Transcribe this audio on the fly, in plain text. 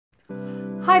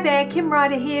Hi there, Kim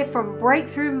Ryder here from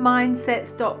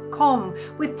breakthroughmindsets.com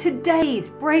with today's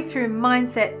Breakthrough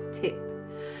Mindset tip.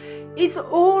 It's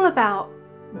all about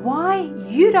why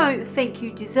you don't think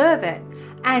you deserve it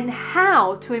and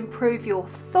how to improve your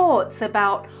thoughts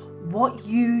about what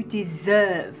you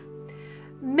deserve.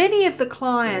 Many of the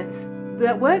clients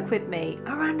that work with me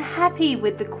are unhappy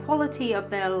with the quality of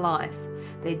their life,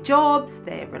 their jobs,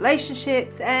 their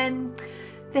relationships, and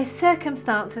their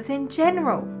circumstances in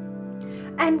general,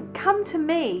 and come to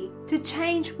me to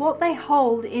change what they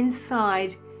hold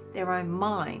inside their own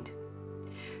mind.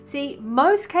 See,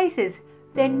 most cases,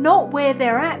 they're not where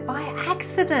they're at by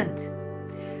accident.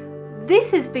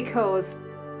 This is because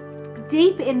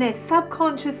deep in their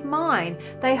subconscious mind,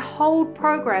 they hold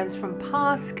programs from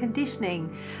past conditioning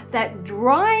that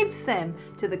drives them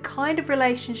to the kind of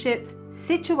relationships,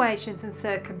 situations and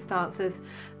circumstances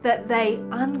that they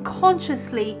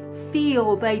unconsciously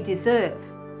feel they deserve,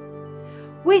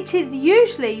 which is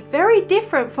usually very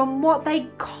different from what they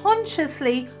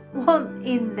consciously want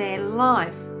in their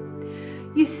life.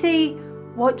 You see,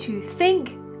 what you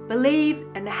think, believe,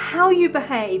 and how you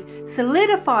behave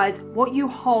solidifies what you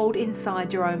hold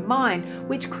inside your own mind,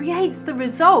 which creates the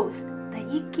results that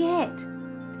you get.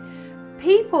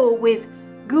 People with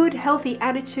good, healthy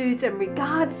attitudes and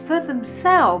regard for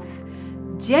themselves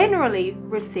generally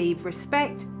receive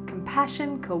respect,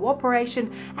 compassion,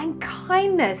 cooperation, and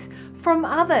kindness from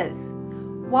others,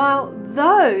 while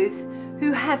those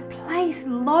who have placed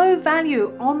low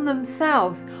value on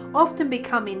themselves often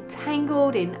become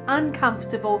entangled in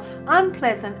uncomfortable,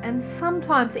 unpleasant, and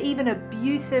sometimes even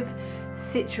abusive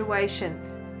situations.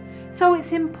 So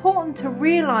it's important to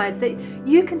realize that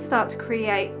you can start to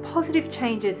create positive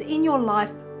changes in your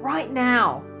life right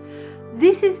now.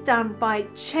 This is done by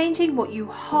changing what you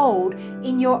hold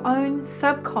in your own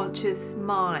subconscious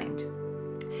mind.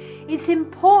 It's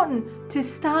important to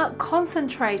start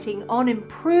concentrating on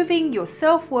improving your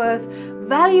self-worth,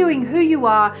 valuing who you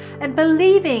are, and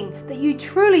believing that you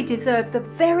truly deserve the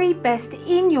very best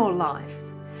in your life.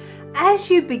 As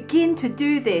you begin to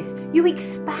do this, you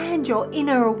expand your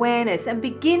inner awareness and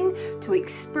begin to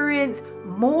experience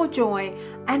more joy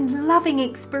and loving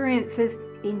experiences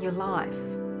in your life.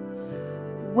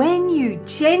 When you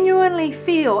genuinely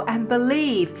feel and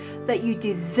believe that you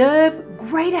deserve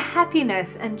greater happiness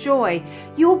and joy,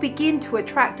 you'll begin to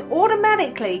attract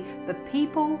automatically the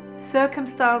people,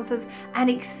 circumstances, and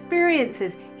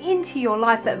experiences into your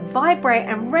life that vibrate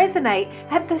and resonate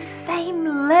at the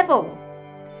same level.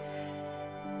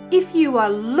 If you are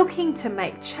looking to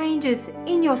make changes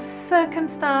in your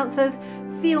circumstances,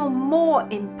 feel more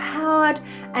empowered,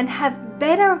 and have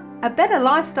a better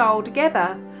lifestyle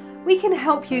together, we can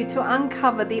help you to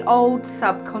uncover the old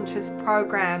subconscious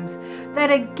programs that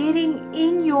are getting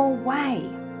in your way.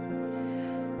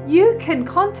 You can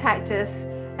contact us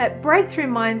at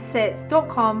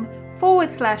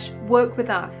breakthroughmindsets.com/work with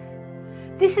us.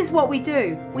 This is what we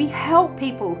do. We help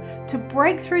people to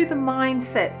break through the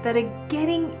mindsets that are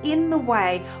getting in the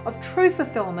way of true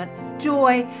fulfillment,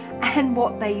 joy, and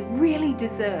what they really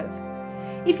deserve.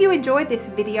 If you enjoyed this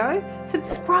video,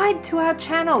 subscribe to our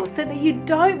channel so that you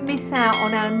don't miss out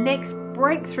on our next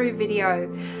breakthrough video,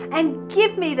 and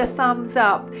give me the thumbs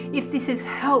up if this has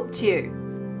helped you.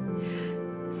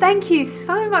 Thank you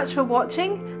so much for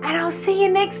watching, and I'll see you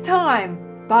next time.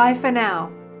 Bye for now.